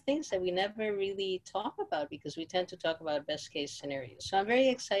lot of things that we never really talk about, because we tend to talk about best case scenarios. So I'm very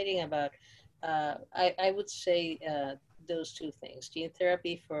excited about, I would say those two things, gene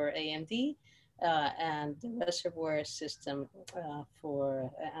therapy for AMD, and the reservoir system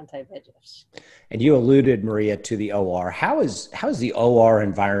for anti-VEGFs. And you alluded, Maria, to the OR. How has the OR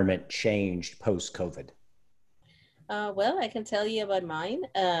environment changed post-COVID? Well, I can tell you about mine.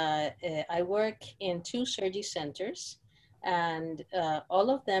 I work in 2 surgery centers, and all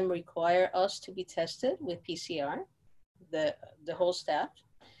of them require us to be tested with PCR, the whole staff.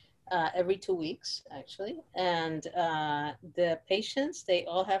 Every 2 weeks, actually. And the patients, they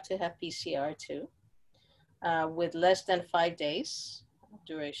all have to have PCR too, with less than 5 days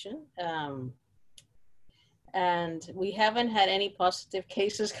duration. And we haven't had any positive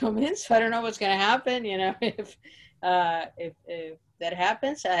cases come in, so I don't know what's going to happen. If that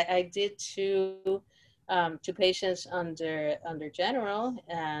happens. I did two patients under general,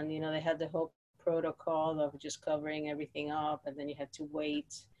 and they had the whole protocol of just covering everything up, and then you had to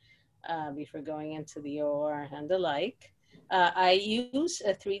wait before going into the OR and the like. I use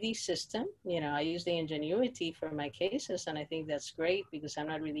a 3D system. I use the Ingenuity for my cases, and I think that's great because I'm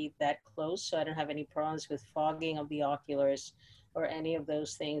not really that close, so I don't have any problems with fogging of the oculars or any of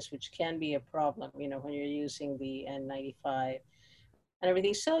those things, which can be a problem, when you're using the N95 and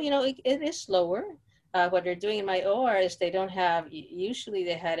everything. So, it is slower. What they're doing in my OR is they don't have, usually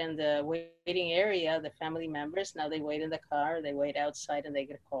they had in the waiting area, the family members. Now they wait in the car, they wait outside, and they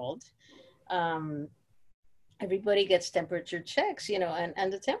get called. Everybody gets temperature checks,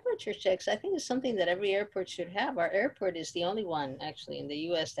 and the temperature checks, I think, is something that every airport should have. Our airport is the only one, actually, in the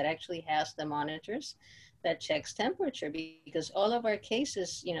US that actually has the monitors that checks temperature, because all of our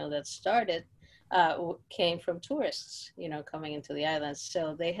cases, that started came from tourists, coming into the islands.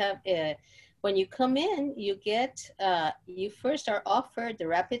 So they have when you come in, you get, you first are offered the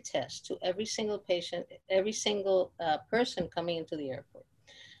rapid test to every single patient, every single person coming into the airport.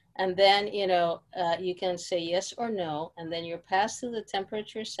 And then, you can say yes or no, and then you're passed through the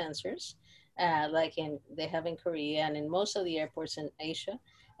temperature sensors, like they have in Korea and in most of the airports in Asia.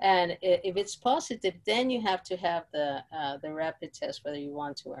 And if it's positive, then you have to have the rapid test, whether you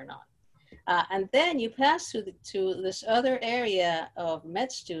want to or not. And then you pass through to this other area of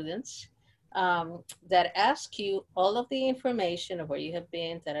med students that ask you all of the information of where you have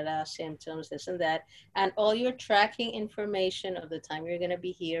been, symptoms, this and that, and all your tracking information of the time you're going to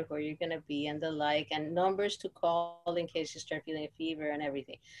be here, where you're going to be, and the like, and numbers to call in case you start feeling a fever and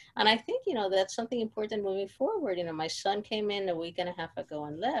everything. And I think, that's something important moving forward. My son came in a week and a half ago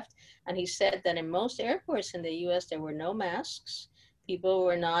and left, and he said that in most airports in the US, there were no masks. People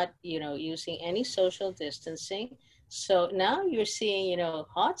were not, using any social distancing. So now you're seeing,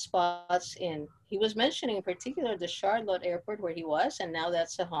 hotspots he was mentioning in particular the Charlotte airport where he was, and now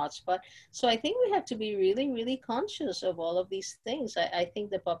that's a hotspot. So I think we have to be really, really conscious of all of these things. I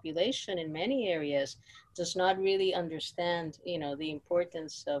think the population in many areas does not really understand, the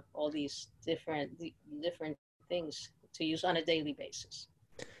importance of all these different things to use on a daily basis.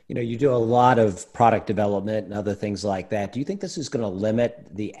 You do a lot of product development and other things like that. Do you think this is going to limit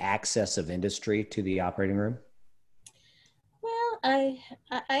the access of industry to the operating room? Well, I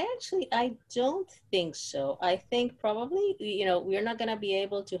don't think so. I think probably, we're not going to be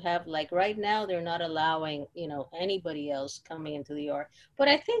able to have, like right now, they're not allowing, anybody else coming into the OR. But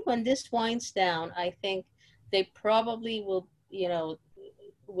I think when this winds down, I think they probably will,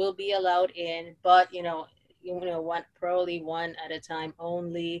 will be allowed in, but, probably one at a time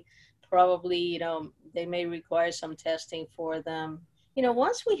only. Probably, they may require some testing for them.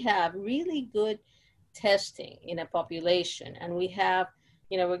 Once we have really good testing in a population, and we have,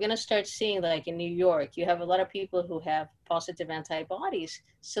 we're going to start seeing, like in New York, you have a lot of people who have positive antibodies.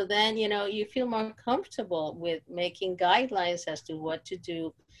 So then, you feel more comfortable with making guidelines as to what to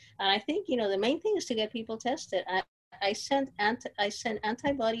do. And I think, the main thing is to get people tested. I send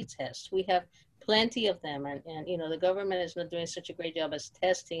antibody tests. We have plenty of them, and the government is not doing such a great job as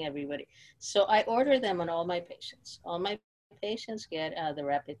testing everybody. So I order them on all my patients. All my patients get the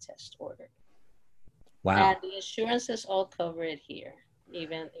rapid test ordered. Wow. And the insurances all cover it here,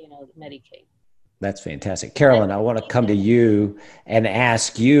 even, Medicaid. That's fantastic. Caroline, I want to come to you and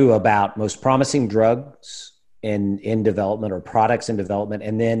ask you about most promising drugs in development, or products in development,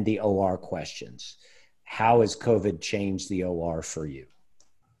 and then the OR questions. How has COVID changed the OR for you?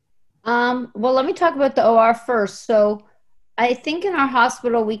 Well, let me talk about the OR first. So I think in our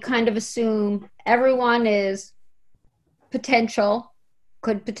hospital, we kind of assume everyone is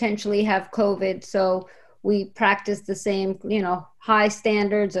could potentially have COVID. So we practice the same, high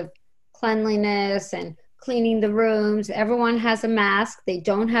standards of cleanliness and cleaning the rooms. Everyone has a mask. They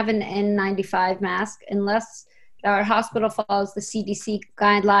don't have an N95 mask unless our hospital follows the CDC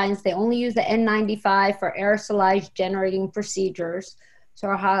guidelines. They only use the N95 for aerosolized generating procedures.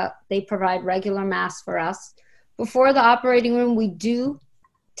 So they provide regular masks for us. Before the operating room, we do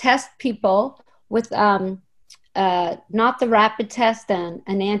test people with not the rapid test and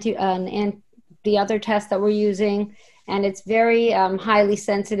the other test that we're using. And it's very highly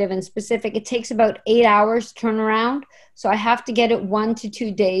sensitive and specific. It takes about 8 hours turnaround. So I have to get it 1 to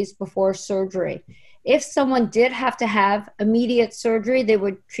 2 days before surgery. If someone did have to have immediate surgery, they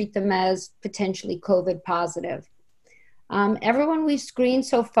would treat them as potentially COVID positive. Everyone we've screened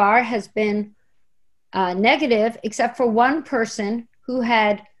so far has been negative, except for one person who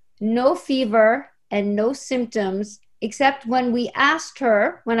had no fever and no symptoms, except when we asked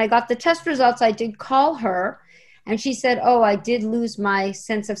her, when I got the test results, I did call her, and she said, oh, I did lose my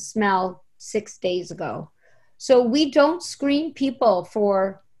sense of smell 6 days ago. So we don't screen people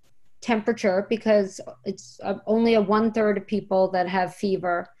for temperature because it's only 1/3 of people that have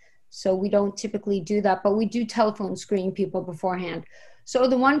fever. So we don't typically do that, but we do telephone screen people beforehand. So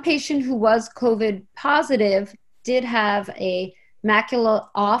the one patient who was COVID positive did have a macula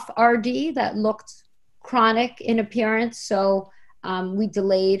off RD that looked chronic in appearance. So we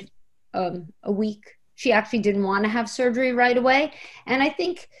delayed a week. She actually didn't want to have surgery right away. And I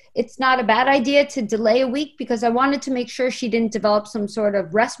think it's not a bad idea to delay a week because I wanted to make sure she didn't develop some sort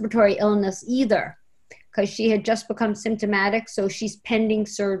of respiratory illness either, because she had just become symptomatic. So she's pending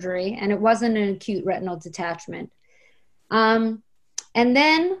surgery, and it wasn't an acute retinal detachment. And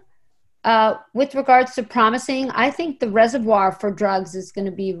then with regards to promising, I think the reservoir for drugs is going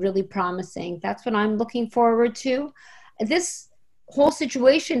to be really promising. That's what I'm looking forward to. This whole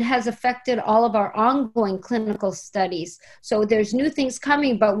situation has affected all of our ongoing clinical studies. So there's new things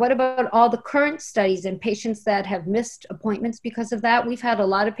coming, but what about all the current studies and patients that have missed appointments because of that? We've had a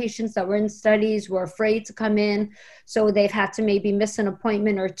lot of patients that were in studies, were afraid to come in, so they've had to maybe miss an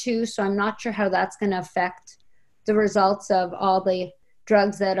appointment or two. So I'm not sure how that's going to affect the results of all the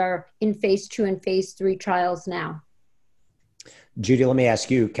drugs that are in phase 2 and phase 3 trials now. Judy, let me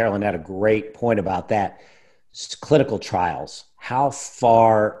ask you, Caroline had a great point about that. Clinical trials. How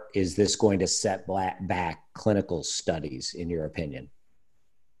far is this going to set back clinical studies, in your opinion?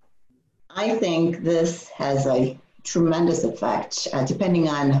 I think this has a tremendous effect, depending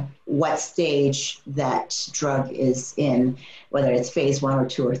on what stage that drug is in, whether it's phase 1 or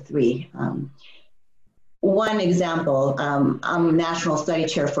 2 or 3. One example, I'm a national study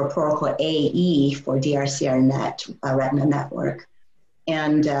chair for Berrocal AE for DRCR-NET, Retina Network.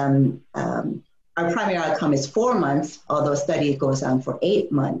 And our primary outcome is 4 months, although study goes on for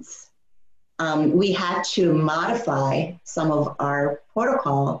 8 months. We had to modify some of our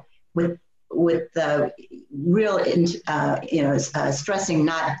protocol with the real, stressing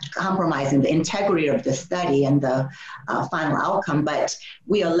not compromising the integrity of the study and the final outcome, but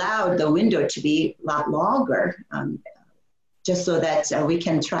we allowed the window to be a lot longer, just so that we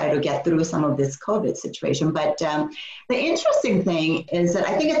can try to get through some of this COVID situation. But the interesting thing is that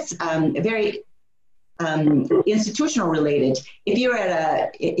I think it's very institutional related. If you're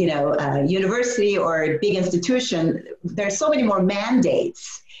at a university or a big institution, there's so many more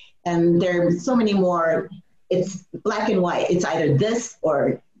mandates, and there's so many more. It's black and white. It's either this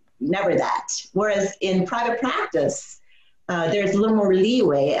or never that. Whereas in private practice, there's a little more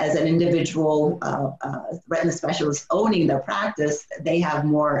leeway as an individual retina specialist owning their practice. They have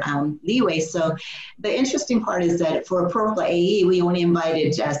more leeway. So the interesting part is that for Berrocal AE, we only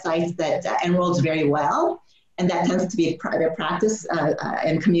invited sites that enrolled very well, and that tends to be private practice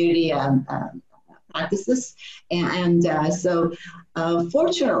and community practices. And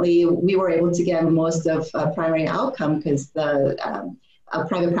fortunately, we were able to get most of primary outcome because the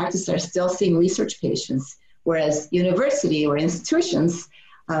private practices are still seeing research patients, whereas university or institutions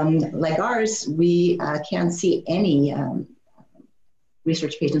like ours, we can't see any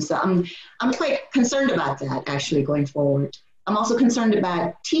research patients. So I'm quite concerned about that actually going forward. I'm also concerned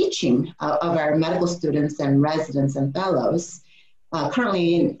about teaching of our medical students and residents and fellows.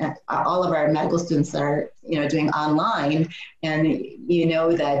 Currently, all of our medical students are, doing online, and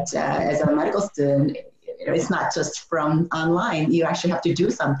that as a medical student, it's not just from online. You actually have to do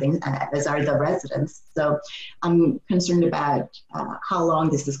something, as are the residents. So I'm concerned about how long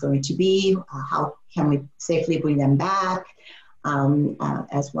this is going to be. How can we safely bring them back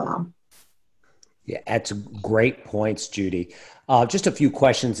as well? Yeah, that's great points, Judy. Just a few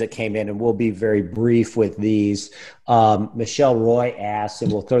questions that came in, and we'll be very brief with these. Michelle Roy asks,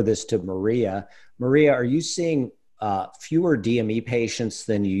 and we'll throw this to Maria. Maria, are you seeing fewer DME patients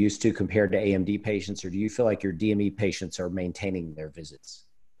than you used to compared to AMD patients, or do you feel like your DME patients are maintaining their visits?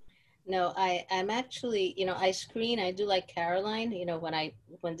 No, I'm actually, I screen, I do like Caroline,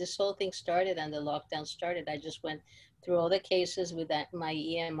 when this whole thing started and the lockdown started, I just went through all the cases with my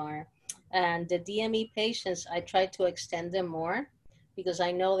EMR. And the DME patients, I try to extend them more because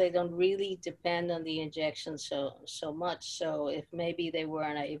I know they don't really depend on the injection so much. So if maybe they were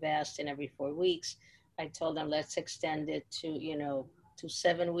on Avastin every 4 weeks, I told them, let's extend it to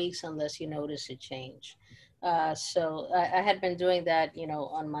 7 weeks unless you notice a change. So I had been doing that,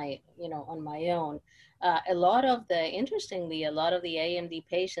 on my own. Interestingly, a lot of the AMD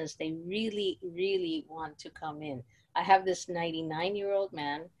patients, they really, really want to come in. I have this 99-year-old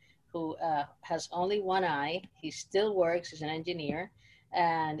man who has only one eye. He still works as an engineer.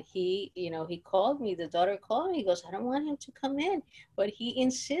 And he called me, the daughter called me, he goes, I don't want him to come in, but he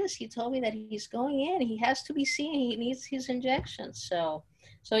insists. He told me that he's going in. He has to be seen. He needs his injections. So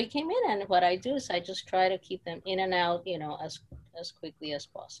he came in, and what I do is I just try to keep them in and out, as quickly as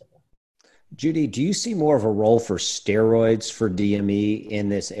possible. Judy, do you see more of a role for steroids for DME in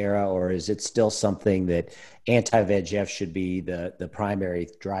this era, or is it still something that anti-VEGF should be the primary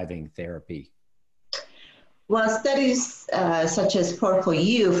driving therapy? Well, studies such as Berrocal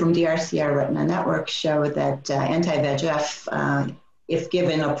U from DRCR Retina Network show that anti-VEGF, if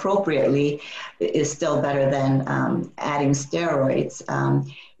given appropriately, is still better than adding steroids.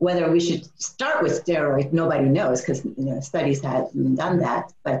 Whether we should start with steroids, nobody knows because studies haven't done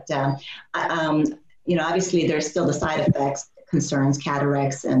that. But obviously there's still the side effects, concerns,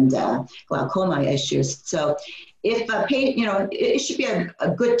 cataracts, and glaucoma issues. So if it should be a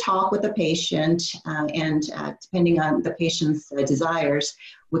good talk with the patient, and depending on the patient's desires,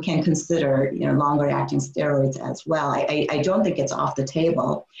 we can consider longer acting steroids as well. I don't think it's off the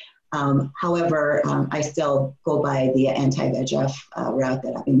table. However, I still go by the anti-VEGF route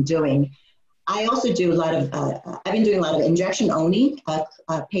that I've been doing. I also do a lot of, I've been doing a lot of injection-only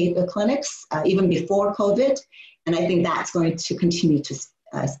paid clinics, even before COVID, and I think that's going to continue to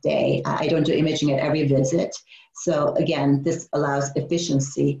stay. I don't do imaging at every visit. So again, this allows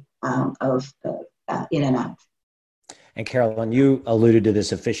efficiency of in and out. And Caroline, you alluded to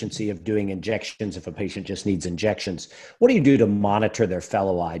this efficiency of doing injections if a patient just needs injections. What do you do to monitor their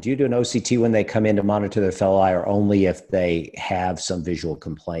fellow eye? Do you do an OCT when they come in to monitor their fellow eye, or only if they have some visual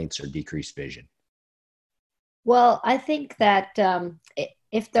complaints or decreased vision? Well, I think that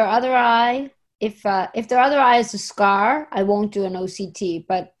if their other eye, if their other eye is a scar, I won't do an OCT.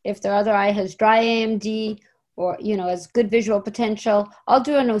 But if their other eye has dry AMD or has good visual potential, I'll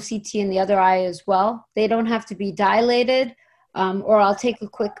do an OCT in the other eye as well. They don't have to be dilated, or I'll take a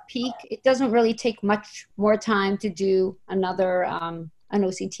quick peek. It doesn't really take much more time to do another an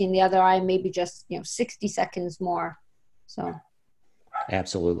OCT in the other eye, maybe just 60 seconds more. So,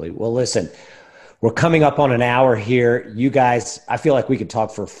 absolutely. Well, listen. We're coming up on an hour here. You guys, I feel like we could talk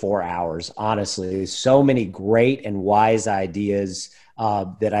for 4 hours, honestly. There's so many great and wise ideas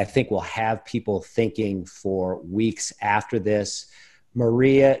that I think will have people thinking for weeks after this.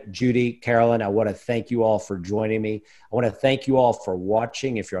 Maria, Judy, Caroline, I want to thank you all for joining me. I want to thank you all for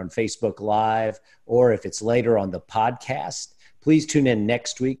watching. If you're on Facebook Live or if it's later on the podcast, please tune in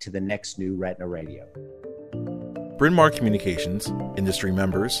next week to the next new Retina Radio. Bryn Mawr Communications, industry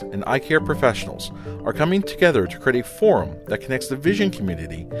members, and eye care professionals are coming together to create a forum that connects the vision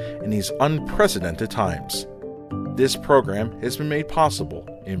community in these unprecedented times. This program has been made possible,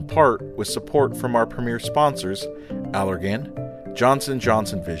 in part, with support from our premier sponsors, Allergan, Johnson &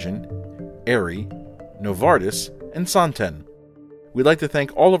 Johnson Vision, Aerie, Novartis, and Santen. We'd like to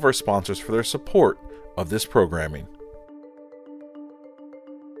thank all of our sponsors for their support of this programming.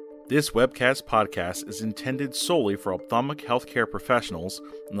 This webcast podcast is intended solely for ophthalmic healthcare professionals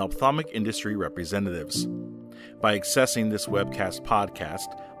and ophthalmic industry representatives. By accessing this webcast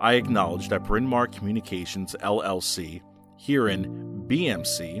podcast, I acknowledge that Bryn Mawr Communications LLC, herein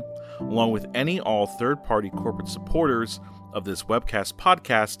BMC, along with any all third-party corporate supporters of this webcast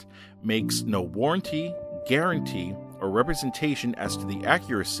podcast, makes no warranty, guarantee, or representation as to the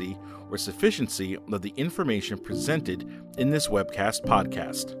accuracy or sufficiency of the information presented in this webcast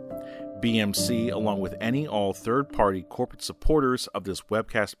podcast. BMC, along with any all third-party corporate supporters of this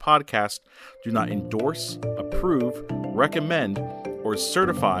webcast podcast, do not endorse, approve, recommend, or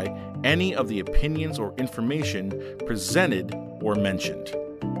certify any of the opinions or information presented or mentioned.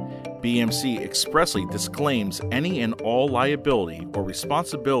 BMC expressly disclaims any and all liability or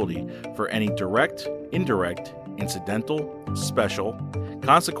responsibility for any direct, indirect, incidental, special,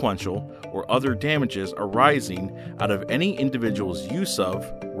 consequential, or other damages arising out of any individual's use of,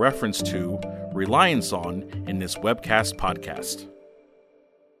 reference to, reliance on in this webcast podcast.